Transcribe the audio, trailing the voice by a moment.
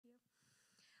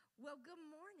Well, good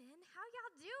morning. How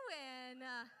y'all doing?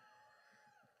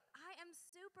 I am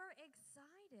super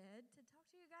excited to talk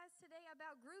to you guys today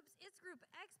about groups. It's Group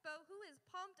Expo. Who is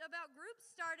pumped about groups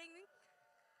starting?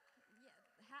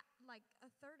 Yeah, like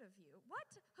a third of you. What?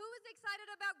 Who is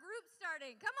excited about groups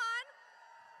starting? Come on.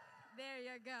 There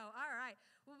you go. All right.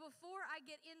 Well, before I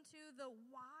get into the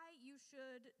why you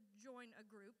should join a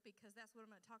group, because that's what I'm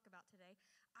going to talk about today,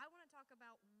 I want to talk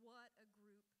about what a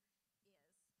group is.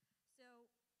 So,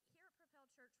 here at Propel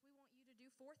Church, we want you to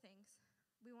do 4 things.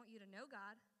 We want you to know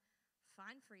God,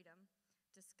 find freedom,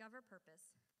 discover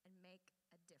purpose, and make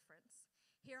a difference.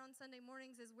 Here on Sunday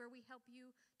mornings is where we help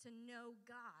you to know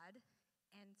God,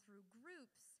 and through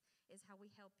groups is how we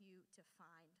help you to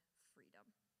find freedom.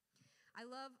 I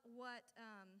love what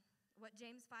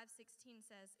James 5:16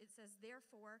 says. It says,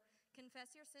 "Therefore,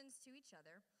 confess your sins to each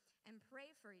other and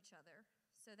pray for each other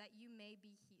so that you may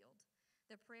be healed.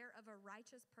 The prayer of a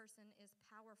righteous person is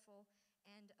powerful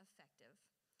and effective."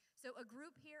 So a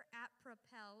group here at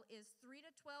Propel is 3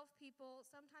 to 12 people,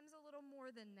 sometimes a little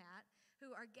more than that,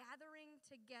 who are gathering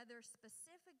together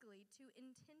specifically to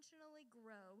intentionally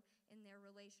grow in their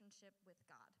relationship with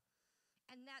God.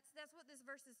 And that's what this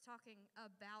verse is talking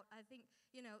about. I think,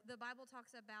 the Bible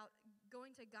talks about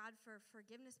going to God for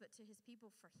forgiveness, but to his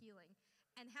people for healing.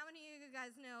 And how many of you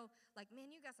guys know,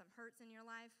 man, you got some hurts in your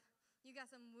life? You got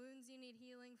some wounds you need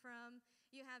healing from.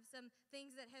 You have some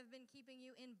things that have been keeping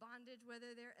you in bondage,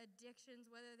 whether they're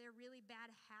addictions, whether they're really bad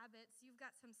habits. You've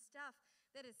got some stuff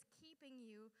that is keeping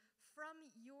you from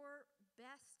your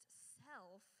best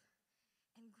self.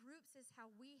 And groups is how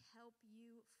we help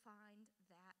you find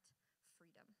that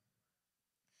freedom.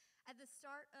 At the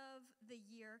start of the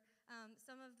year,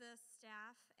 some of the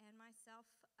staff and myself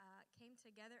came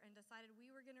together and decided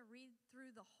we were going to read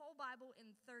through the whole Bible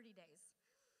in 30 days.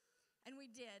 And we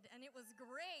did, and it was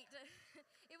great.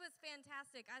 It was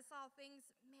fantastic. I saw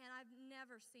things, I've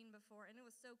never seen before, and it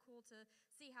was so cool to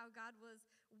see how God was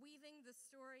weaving the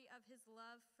story of his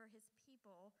love for his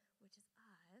people, which is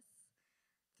us,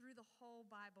 through the whole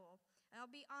Bible. And I'll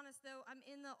be honest, though, I'm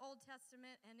in the Old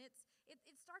Testament, and it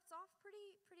starts off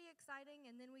pretty exciting,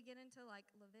 and then we get into,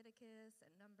 Leviticus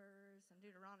and Numbers and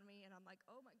Deuteronomy, and I'm like,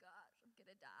 oh, my gosh, I'm going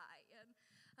to die.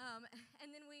 And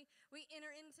then we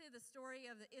enter into the story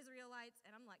of the Israelites,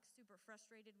 and I'm, super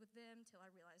frustrated with them till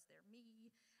I realize they're me.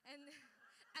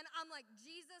 And I'm like,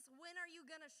 Jesus, when are you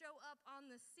going to show up on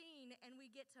the scene? And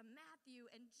we get to Matthew,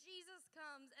 and Jesus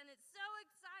comes, and it's so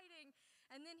exciting.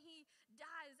 And then he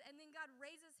dies, and then God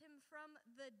raises him from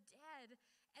the dead,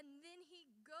 and then he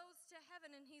goes to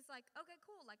heaven, and he's like, okay,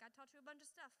 cool, I taught you a bunch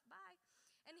of stuff, bye.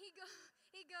 And he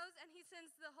goes and he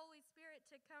sends the Holy Spirit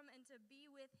to come and to be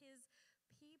with his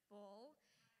people.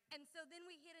 And so then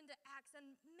we hit into Acts,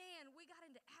 and we got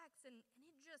into Acts, and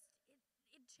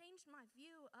it changed my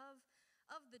view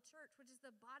of the church, which is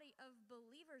the body of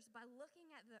believers, by looking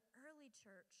at the early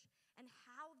church and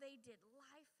how they did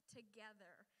life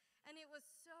together. And it was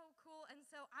so cool. And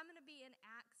so I'm going to be in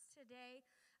Acts today.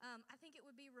 I think it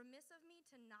would be remiss of me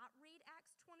to not read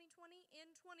Acts 20:20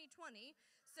 in 2020.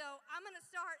 So I'm going to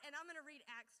start, and I'm going to read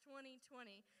Acts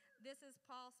 20:20. This is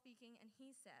Paul speaking, and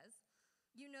he says,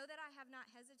 "You know that I have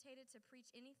not hesitated to preach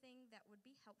anything that would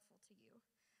be helpful to you,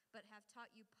 but have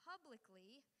taught you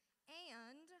publicly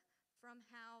and from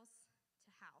house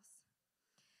to house."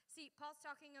 See, Paul's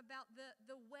talking about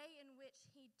the way in which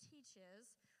he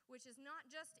teaches, which is not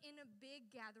just in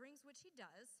big gatherings, which he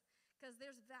does, because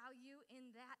there's value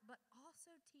in that, but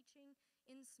also teaching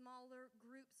in smaller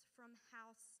groups from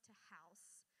house to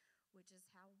house, which is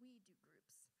how we do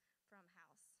groups, from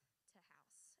house to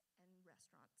house, and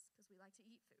restaurants, because we like to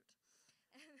eat food.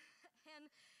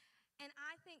 And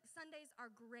I think Sundays are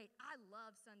great. I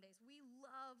love Sundays. We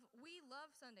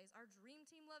love Sundays. Our dream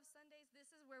team loves Sundays.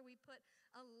 This is where we put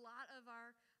a lot of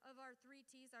our 3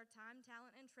 T's, our time,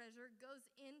 talent, and treasure, goes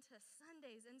into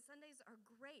Sundays. And Sundays are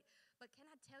great. But can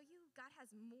I tell you, God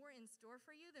has more in store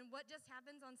for you than what just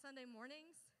happens on Sunday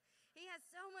mornings? He has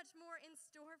so much more in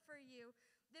store for you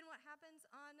than what happens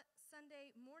on Sunday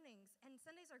mornings. And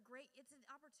Sundays are great. It's an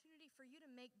opportunity for you to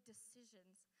make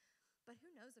decisions. But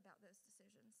who knows about those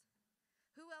decisions?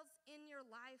 Who else in your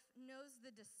life knows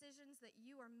the decisions that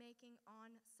you are making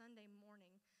on Sunday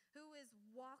morning? Who is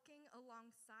walking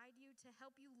alongside you to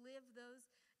help you live those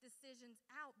decisions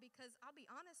out? Because I'll be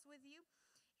honest with you,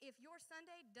 if your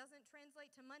Sunday doesn't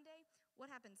translate to Monday, what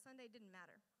happened? Sunday didn't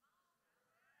matter.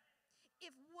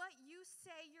 If what you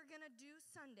say you're going to do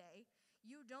Sunday,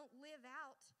 you don't live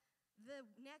out the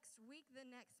next week, the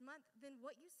next month, then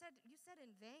what you said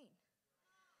in vain.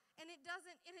 And it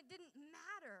didn't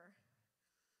matter.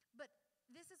 But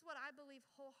this is what I believe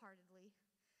wholeheartedly.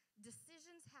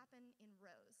 Decisions happen in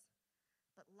rows,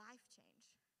 but life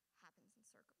change happens in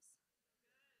circles.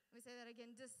 Let me say that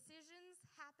again. Decisions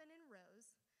happen in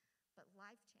rows, but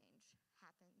life change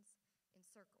happens in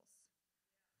circles.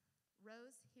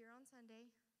 Rows here on Sunday,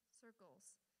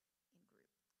 circles in group.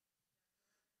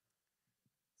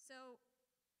 So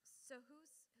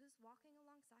who's walking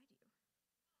alongside you?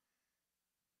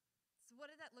 So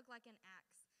what did that look like in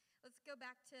Acts? Let's go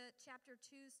back to chapter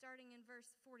 2, starting in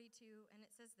verse 42, and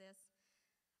it says this.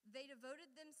 They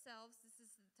devoted themselves, this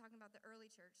is talking about the early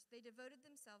church, they devoted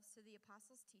themselves to the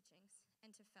apostles' teachings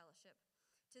and to fellowship,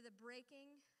 to the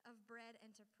breaking of bread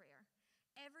and to prayer.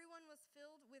 Everyone was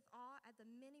filled with awe at the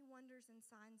many wonders and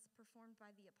signs performed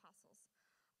by the apostles.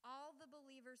 All the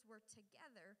believers were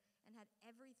together and had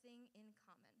everything in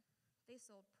common. They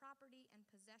sold property and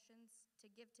possessions to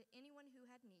give to anyone who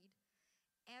had need.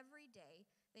 Every day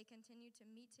they continued to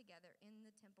meet together in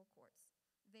the temple courts.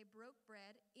 They broke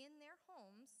bread in their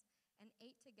homes and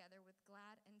ate together with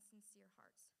glad and sincere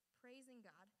hearts, praising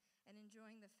God and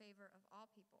enjoying the favor of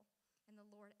all people. And the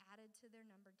Lord added to their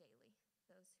number daily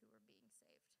those who were being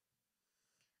saved.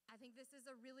 I think this is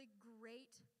a really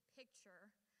great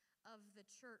picture of the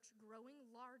church growing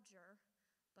larger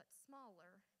but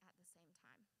smaller at the same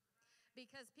time.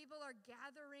 Because people are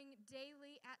gathering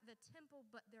daily at the temple,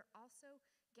 but they're also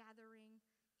gathering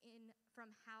in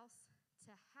from house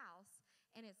to house,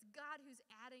 and it's God who's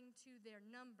adding to their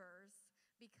numbers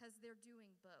because they're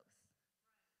doing both.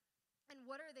 And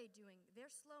what are they doing?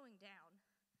 They're slowing down.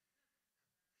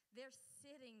 They're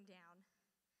sitting down.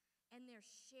 And they're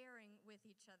sharing with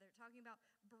each other. Talking about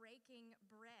breaking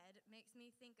bread makes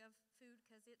me think of food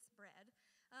because it's bread.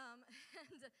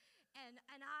 And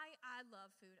I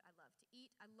love food. I love to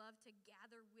eat. I love to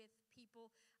gather with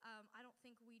people. I don't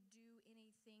think we do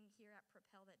anything here at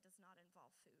Propel that does not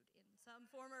involve food in some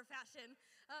form or fashion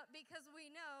because we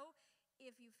know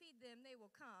if you feed them, they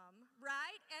will come,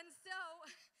 right? And so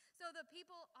the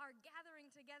people are gathering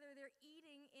together. They're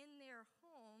eating in their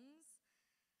homes.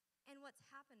 And what's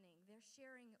happening? They're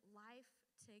sharing life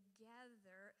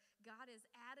together. God is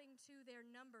adding to their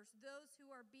numbers those who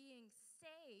are being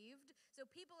saved. So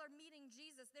people are meeting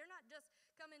Jesus. They're not just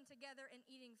coming together and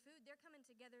eating food. They're coming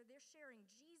together. They're sharing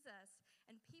Jesus.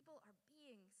 And people are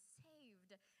being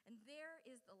saved. And there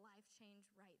is the life change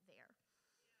right there.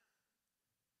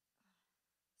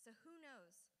 So who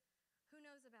knows? Who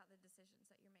knows about the decisions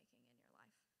that you're making in your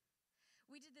life?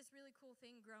 We did this really cool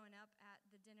thing growing up at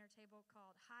the dinner table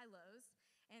called High-Lows,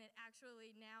 and it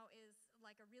actually now is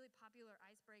like a really popular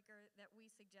icebreaker that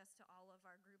we suggest to all of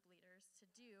our group leaders to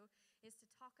do, is to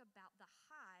talk about the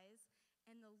highs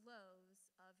and the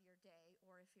lows of your day,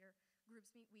 or if your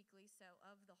groups meet weekly, so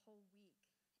of the whole week.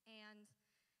 And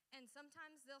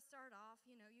sometimes they'll start off,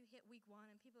 you hit week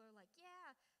 1 and people are like,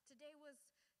 yeah, today was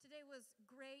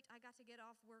great. I got to get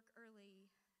off work early.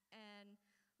 And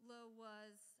low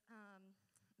was,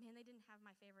 man, they didn't have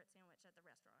my favorite sandwich at the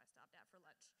restaurant I stopped at for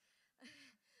lunch.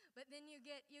 But then you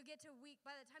get to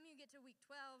by the time you get to week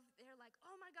 12, they're like,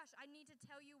 oh my gosh, I need to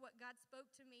tell you what God spoke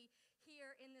to me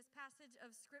here in this passage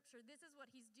of scripture. This is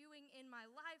what he's doing in my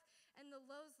life. And the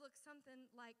lows look something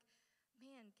like,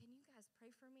 man, can you guys pray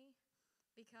for me?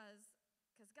 Because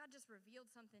God just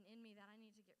revealed something in me that I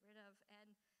need to get rid of.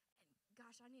 And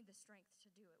gosh, I need the strength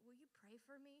to do it. Will you pray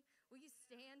for me? Will you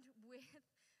stand with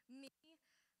me?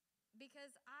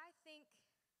 Because I think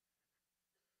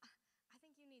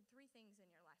you need 3 things in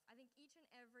your life. I think each and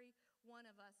every one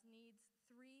of us needs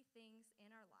 3 things in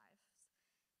our lives,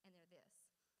 and they're this: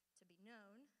 to be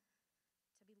known,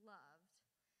 to be loved,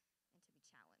 and to be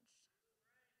challenged.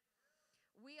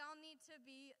 We all need to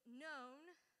be known,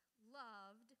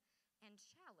 loved, and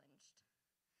challenged.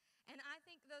 And I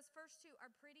think those first 2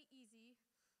 are pretty easy.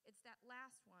 It's that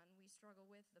last one we struggle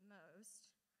with the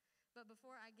most. But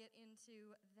before I get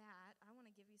into that, I want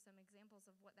to give you some examples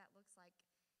of what that looks like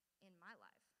in my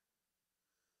life.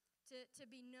 To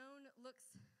be known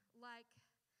looks like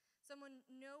someone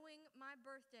knowing my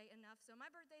birthday enough. So my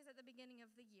birthday is at the beginning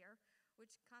of the year,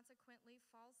 which consequently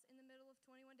falls in the middle of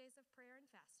 21 days of prayer and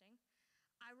fasting.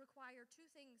 I require 2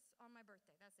 things on my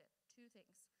birthday. That's it, 2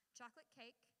 things: chocolate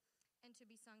cake and to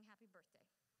be sung happy birthday.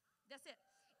 That's it.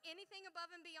 Anything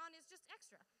above and beyond is just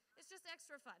extra. It's just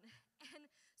extra fun.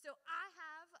 And so I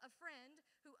have a friend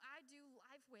who I do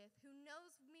life with who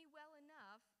knows me well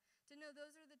enough to know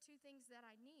those are the 2 things that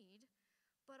I need,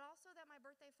 but also that my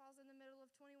birthday falls in the middle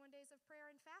of 21 days of prayer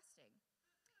and fasting.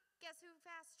 Guess who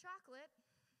fasts chocolate?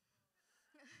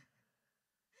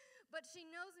 But she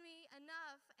knows me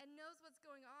enough and knows what's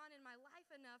going on in my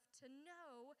life enough to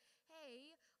know,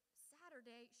 hey,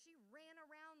 Saturday, she ran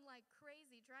around like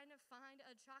crazy trying to find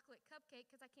a chocolate cupcake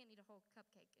because I can't eat a whole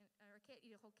cupcake or can't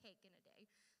eat a whole cake in a day.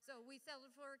 So we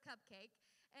settled for a cupcake,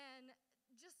 and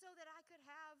just so that I could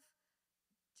have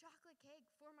chocolate cake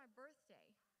for my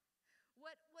birthday.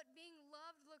 What being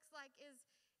loved looks like is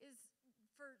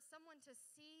for someone to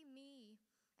see me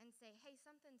and say, hey,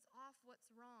 something's off, what's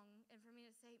wrong? And for me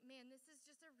to say, man, this is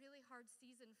just a really hard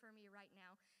season for me right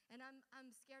now. And I'm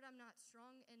scared I'm not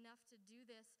strong enough to do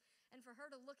this. And for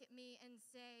her to look at me and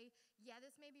say, yeah,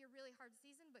 this may be a really hard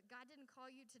season, but God didn't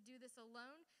call you to do this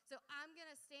alone. So I'm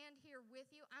going to stand here with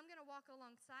you. I'm going to walk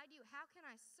alongside you. How can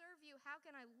I serve you? How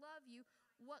can I love you?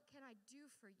 What can I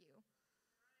do for you?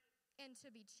 And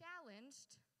to be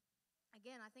challenged.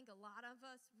 Again, I think a lot of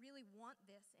us really want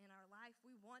this in our life.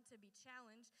 We want to be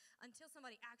challenged until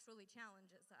somebody actually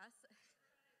challenges us.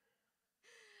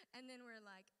 And then we're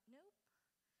like, nope,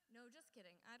 no, just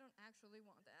kidding. I don't actually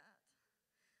want that.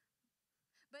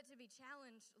 But to be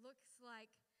challenged looks like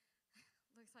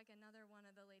another one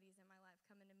of the ladies in my life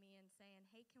coming to me and saying,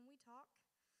 hey, can we talk?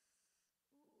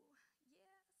 Ooh,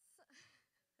 yes.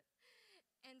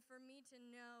 And for me to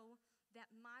know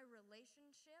that my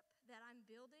relationship that I'm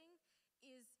building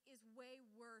is way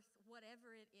worth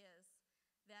whatever it is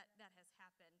that has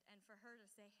happened. And for her to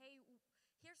say, hey,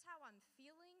 here's how I'm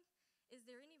feeling. Is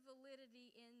there any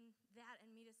validity in that?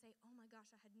 And me to say, oh my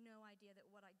gosh, I had no idea that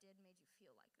what I did made you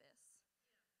feel like this.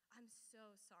 Yeah. I'm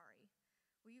so sorry.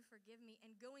 Will you forgive me?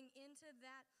 And going into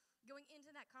that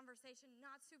conversation,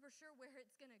 not super sure where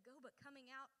it's going to go, but coming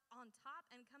out on top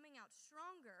and coming out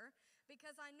stronger,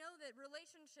 because I know that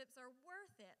relationships are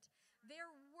worth it.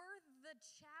 They're worth the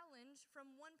challenge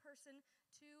from one person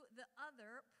to the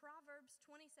other. Proverbs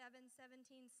 27:17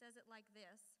 says it like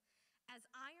this: as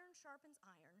iron sharpens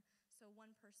iron, so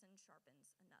one person sharpens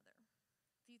another.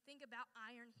 If you think about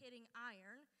iron hitting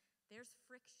iron, there's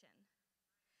friction.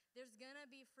 There's gonna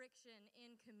be friction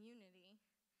in community,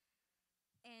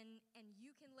 and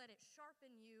you can let it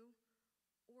sharpen you,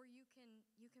 or you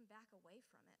can back away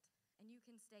from it, and you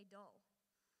can stay dull.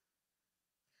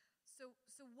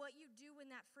 So what you do when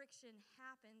that friction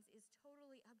happens is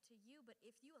totally up to you, but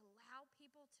if you allow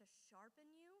people to sharpen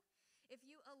you, if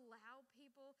you allow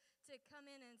people to come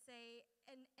in and say,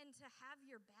 and to have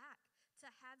your back, to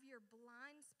have your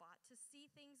blind spot, to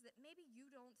see things that maybe you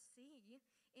don't see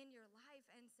in your life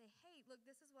and say, hey, look,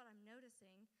 this is what I'm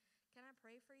noticing. Can I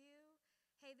pray for you?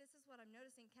 Hey, this is what I'm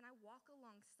noticing. Can I walk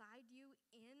alongside you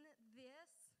in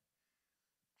this?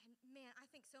 And man, I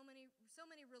think so many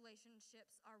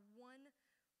relationships are one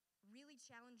really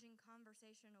challenging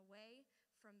conversation away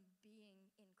from being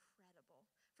incredible,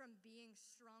 from being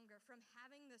stronger, from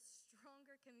having the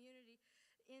stronger community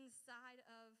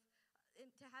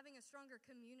to having a stronger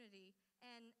community.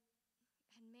 And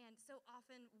man, so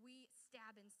often we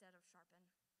stab instead of sharpen.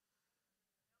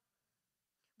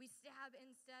 We stab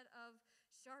instead of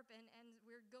sharpen, and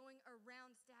we're going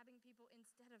around stabbing people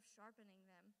instead of sharpening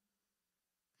them.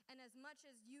 And as much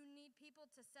as you need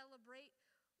people to celebrate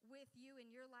with you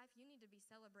in your life, you need to be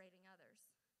celebrating others.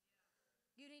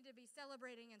 You need to be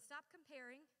celebrating and stop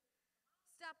comparing.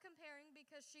 Stop comparing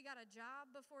because she got a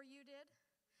job before you did.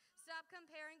 Stop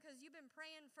comparing because you've been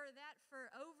praying for that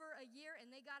for over a year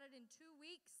and they got it in 2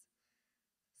 weeks.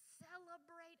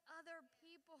 Celebrate other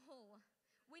people.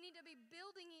 We need to be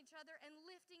building each other and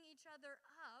lifting each other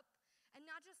up, and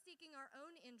not just seeking our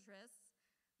own interests,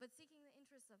 but seeking the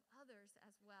interests of others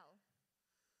as well.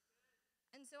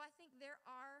 And so I think there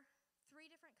are 3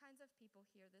 different kinds of people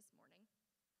here this morning.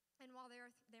 And while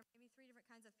there may be 3 different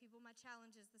kinds of people, my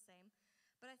challenge is the same.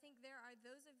 But I think there are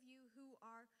those of you who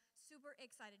are super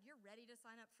excited. You're ready to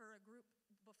sign up for a group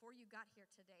before you got here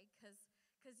today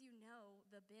because you know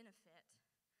the benefit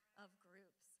of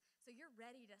groups. So you're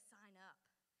ready to sign up.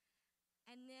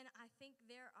 And then I think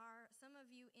there are some of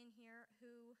you in here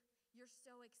who you're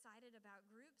so excited about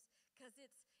groups because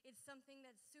it's something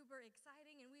that's super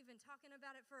exciting, and we've been talking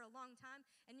about it for a long time,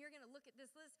 and you're going to look at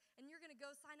this list, and you're going to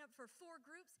go sign up for 4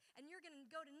 groups, and you're going to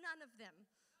go to none of them.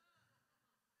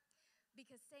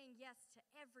 Because saying yes to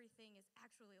everything is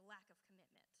actually a lack of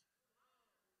commitment.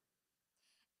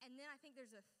 And then I think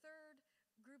there's a 3rd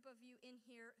group of you in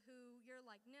here who you're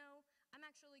like, no, I'm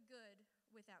actually good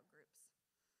without groups.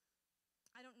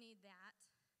 I don't need that.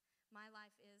 My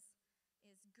life is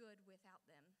good without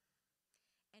them.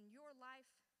 And your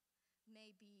life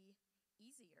may be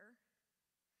easier.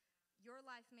 Your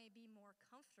life may be more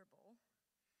comfortable.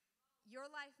 Your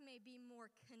life may be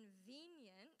more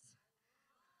convenient,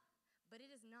 but it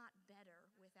is not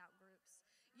better without groups.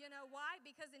 You know why?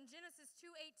 Because in Genesis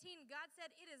 2:18, God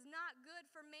said it is not good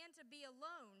for man to be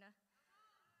alone.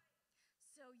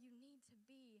 So you need to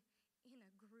be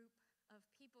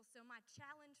people. So my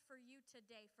challenge for you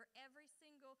today, for every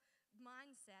single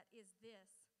mindset, is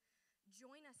this.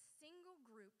 Join a single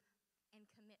group and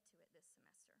commit to it this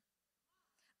semester.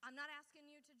 I'm not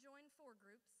asking you to join 4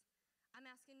 groups. I'm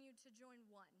asking you to join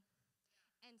one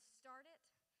and start it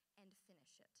and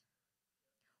finish it.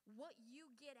 What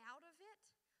you get out of it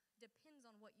depends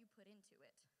on what you put into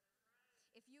it.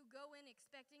 If you go in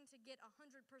expecting to get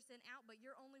 100% out, but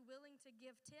you're only willing to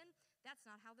give 10, that's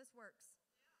not how this works.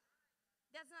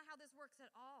 That's not how this works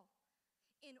at all.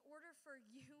 In order for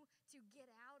you to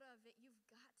get out of it, you've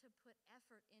got to put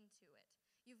effort into it.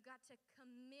 You've got to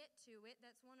commit to it.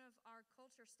 That's one of our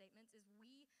culture statements, is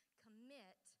we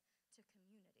commit to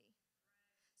community.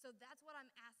 So that's what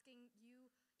I'm asking you,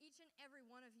 each and every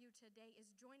one of you today, is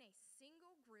join a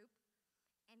single group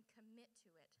and commit to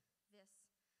it this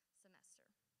semester.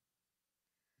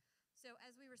 So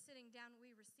as we were sitting down,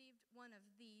 we received one of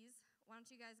these. Why don't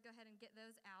you guys go ahead and get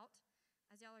those out?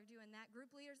 As y'all are doing that,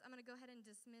 group leaders, I'm going to go ahead and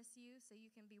dismiss you so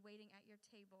you can be waiting at your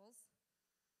tables.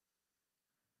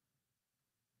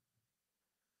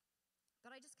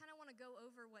 But I just kind of want to go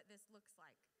over what this looks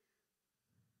like.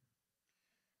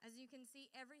 As you can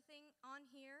see, everything on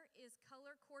here is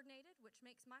color coordinated, which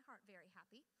makes my heart very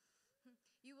happy.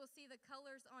 You will see the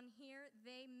colors on here.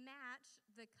 They match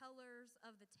the colors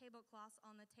of the tablecloths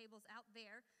on the tables out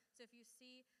there. So if you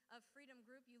see a Freedom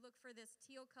group, you look for this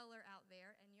teal color out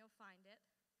there, and you'll find it.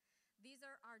 These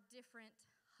are our different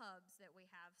hubs that we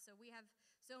have. So we have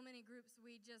so many groups,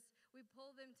 we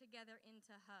pull them together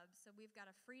into hubs. So we've got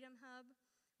a Freedom hub,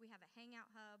 we have a Hangout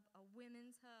hub, a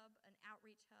Women's hub, an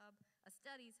Outreach hub, a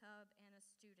Studies hub, and a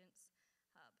Students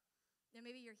hub. Now,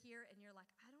 maybe you're here and you're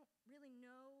like, I don't really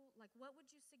know, like, what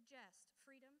would you suggest?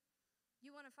 Freedom?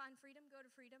 You want to find freedom? Go to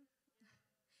Freedom.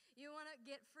 You want to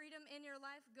get freedom in your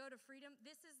life? Go to Freedom.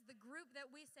 This is the group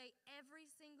that we say every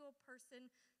single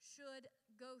person should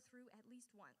go through at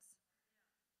least once.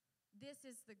 This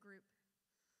is the group.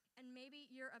 And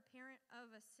maybe you're a parent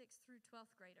of a 6th through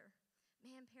 12th grader.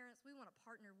 Man, parents, we want to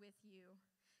partner with you.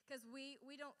 Because we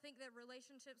don't think that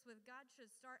relationships with God should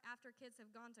start after kids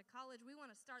have gone to college. We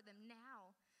want to start them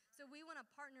now. So we want to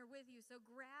partner with you. So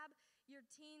grab your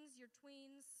teens, your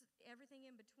tweens, everything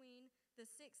in between the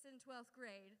 6th and 12th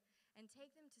grade, and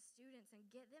take them to students and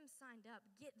get them signed up.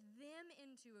 Get them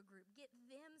into a group. Get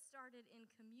them started in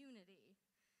community,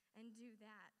 and do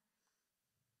that.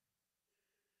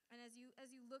 And as you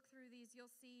look through these,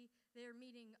 you'll see they're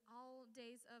meeting all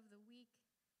days of the week.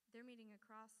 They're meeting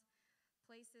across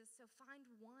places. So find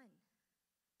one.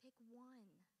 Pick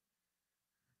one.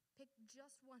 Pick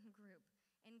just one group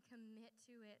and commit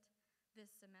to it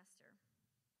this semester.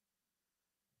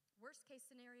 Worst case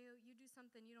scenario, you do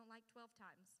something you don't like 12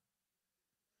 times.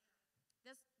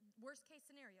 That's worst case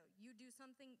scenario. You do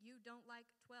something you don't like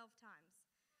 12 times.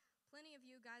 Plenty of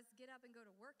you guys get up and go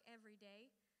to work every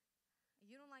day.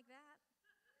 You don't like that?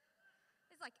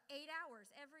 It's like 8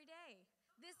 hours every day.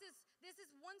 This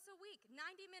is once a week,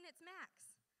 90 minutes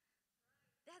max.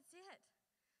 That's it.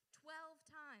 12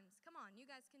 times. Come on, you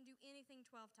guys can do anything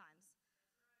 12 times.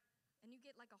 And you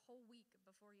get like a whole week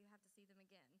before you have to see them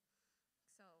again.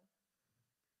 So,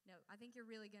 no, I think you're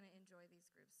really going to enjoy these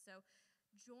groups. So,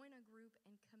 join a group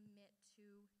and commit to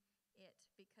it,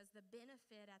 because the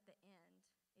benefit at the end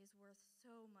is worth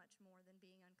so much more than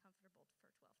being uncomfortable for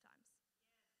 12 times.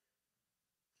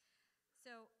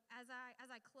 So as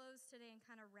I close today and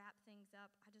kind of wrap things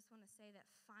up, I just want to say that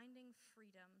finding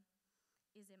freedom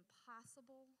is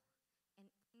impossible and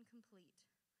incomplete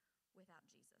without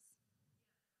Jesus.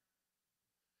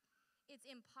 It's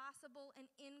impossible and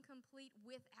incomplete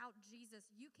without Jesus.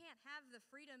 You can't have the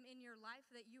freedom in your life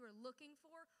that you are looking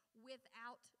for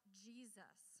without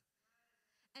Jesus.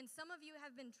 And some of you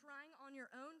have been trying on your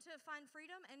own to find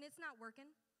freedom, and it's not working.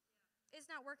 It's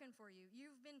not working for you.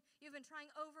 You've been trying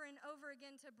over and over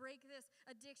again to break this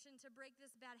addiction, to break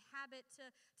this bad habit,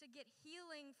 to get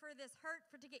healing for this hurt,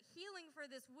 to get healing for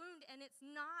this wound, and it's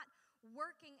not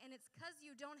working, and it's because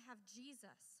you don't have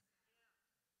Jesus.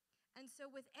 And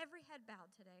so with every head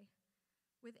bowed today,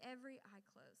 with every eye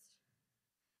closed,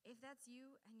 if that's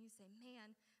you and you say,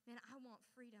 man, I want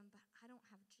freedom, but I don't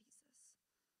have Jesus,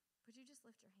 would you just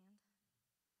lift your hand?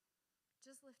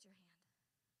 Just lift your hand.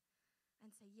 And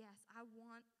say, yes, I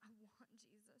want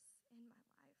Jesus in my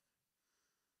life.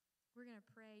 We're going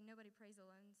to pray. Nobody prays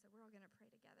alone, so we're all going to pray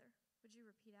together. Would you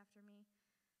repeat after me?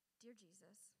 Dear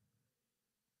Jesus,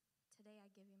 today I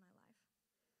give you my life.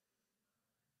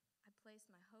 I place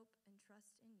my hope and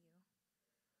trust in you.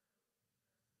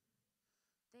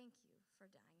 Thank you for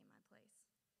dying in my place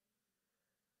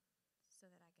so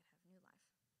that I could have new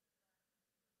life.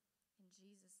 In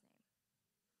Jesus' name,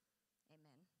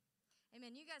 amen.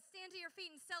 Amen. You guys stand to your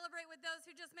feet and celebrate with those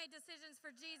who just made decisions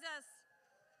for Jesus.